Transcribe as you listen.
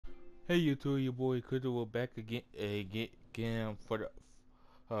Hey YouTube, your boy Kudo will back again for the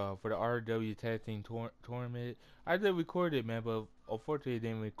RW Tag Team Tournament. I did record it, man, but unfortunately it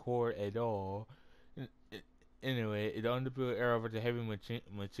didn't record at all. Anyway, the Underfield era of the heavy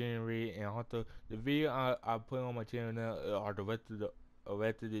machinery, and also the video I put on my channel now are the rest of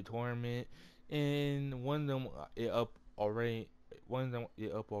the tournament, and one of them is up already. One of them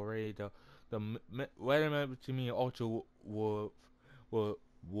is up already. The weather match to me also will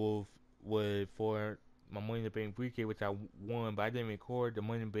for my Money in the Bank briefcase, which I won, but I didn't record the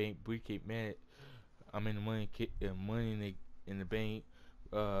Money in the Bank briefcase match. I mean the money in the bank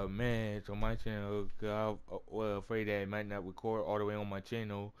match on my channel, cause I was afraid that it might not record all the way on my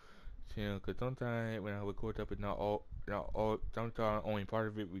channel. Cause sometimes when I record up, it's not all. Sometimes only part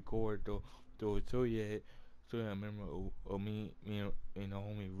of it record though it's so yet. So I remember me and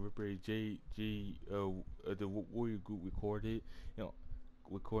homie Ripper J the Warrior Group recorded, and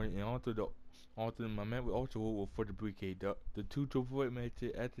also my man we also were for the briefcase. The two triple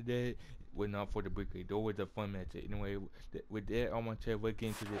matches after that were not for the briefcase. Those were the fun matches. Anyway, with that, I want to we're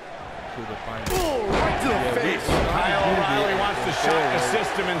getting to the final. Oh, right to the face. Kyle O'Reilly wants to shock the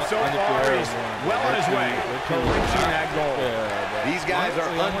system, and so far he's well on his way to reaching that goal. These guys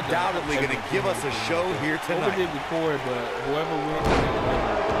are undoubtedly going to give us a show here tonight. Did record, but whoever wins.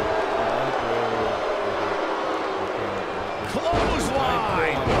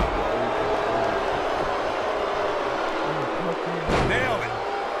 Clothesline! Nailed it.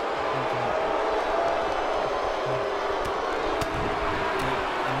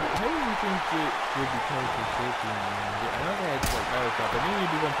 Maybe we think it would be close to 50. I know they had like other stuff, but maybe we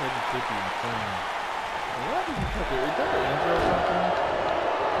do want to play 50 and 20. Why did you cut it? Is that an intro or something?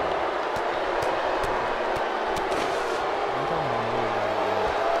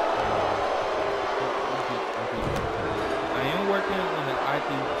 I am working on the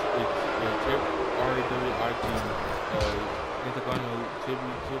Intercontinental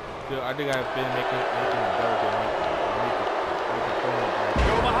Championship. I think I've been making it better than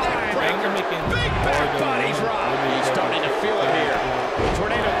Go behind. Big back body drop. He's starting to feel it here. The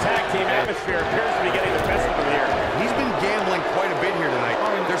Tornado Tag Team atmosphere appears to be getting the best of him here. He's been gambling quite a bit here tonight.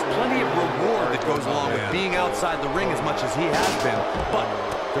 There's plenty of reward that goes along with being outside the ring as much as he has been, but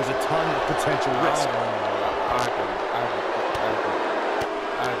there's a ton of potential risk.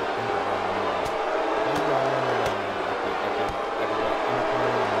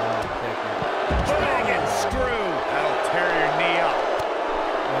 Dragon screw. That'll tear your knee up.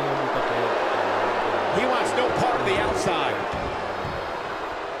 He wants no part of the outside.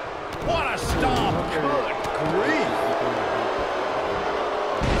 What a stomp. Good grief.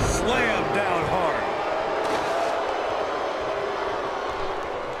 Slam down hard.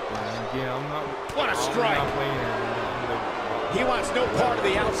 What a strike. He wants no part of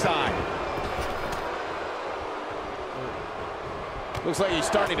the outside. Looks like he's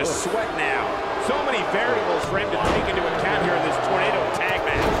starting to sweat now. So many variables for him to take into account here in this Tornado Tag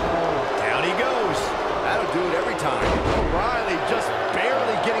match. Down he goes. That'll do it every time. O'Reilly just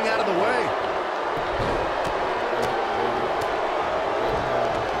barely getting out of the way.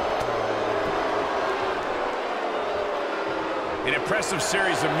 An impressive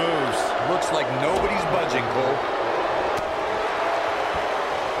series of moves. Looks like nobody's budging, Cole.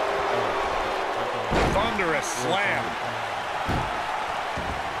 Thunderous slam.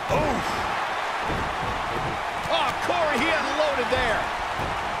 Oof. Oh, Corey, he unloaded there.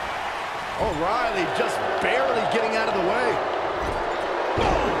 O'Reilly just barely getting out of the way.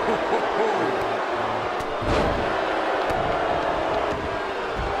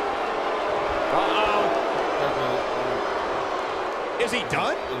 Uh-oh. Is he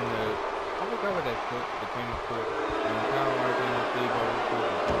done? I forgot what that became quick.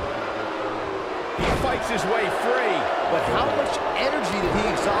 He fights his way free. But how much energy did he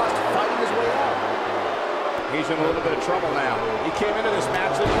exhaust fighting his way out? He's in a little bit of trouble now. He came into this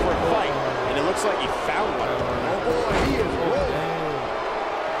match looking for a fight, and it looks like he found one. Oh boy, he is rolling.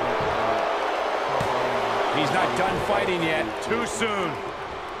 He's not done fighting yet. Too soon.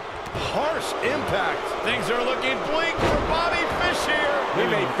 Harsh impact. Things are looking bleak for Bobby Fish here. We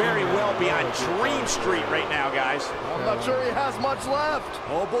may very well be on Dream Street right now, guys. I'm not sure he has much left.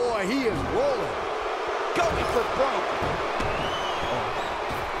 Oh boy, he is rolling. Going for broke.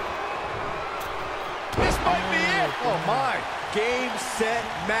 This might be it. Oh my. Game, set,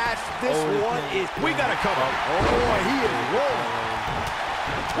 match. This one is... We got to cover. Oh boy, he is rolling.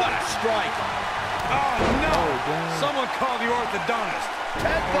 What a strike. Oh no. Someone call the orthodontist.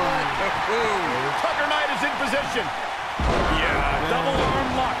 Headbutt. Tucker Knight is in position. Yeah, double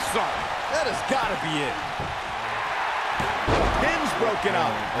arm lock, son. That has got to be it. Pins broken up.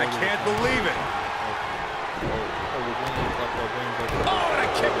 I can't believe it. Oh, and a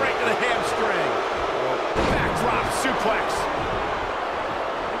kick right to the hamstring. Backdrop suplex.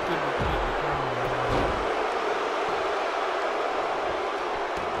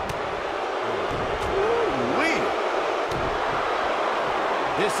 Ooh-wee.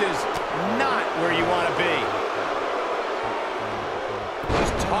 This is not where you want to be.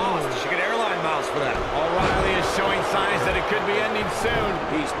 Just tossed. She got airline miles for that. O'Reilly is showing signs that it could be ending soon.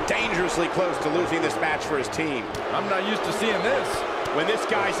 He's dangerously close to losing this match for his team. I'm not used to seeing this. When this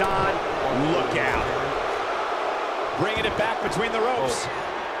guy's on, look out. Bringing it back between the ropes.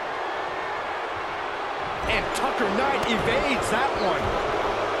 And Tucker Knight evades that one.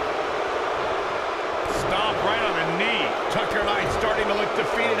 Stomp right on the knee. Tucker Knight starting to look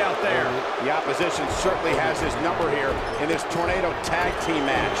defeated out there. The opposition certainly has his number here in this Tornado Tag Team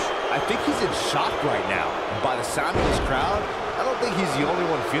match. I think he's in shock right now. And by the sound of this crowd, I don't think he's the only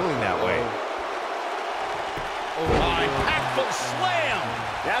one feeling that way. Impactful slam.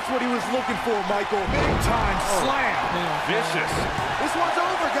 That's what he was looking for, Michael. Big time slam. Vicious. This one's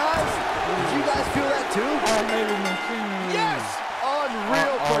over, guys. Did you guys feel that too? Yes.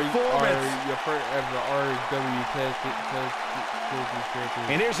 Unreal performance. Your first ever RW test.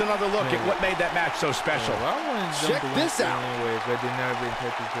 And here's another look at what made that match so special. Well, I wanted to Check this out. Anyway, but they never been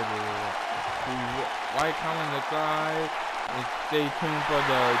touched each other. Like, comment, subscribe, and stay tuned for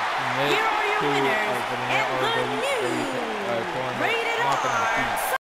the next Here are your winners for the and the next new tournament. Rated R.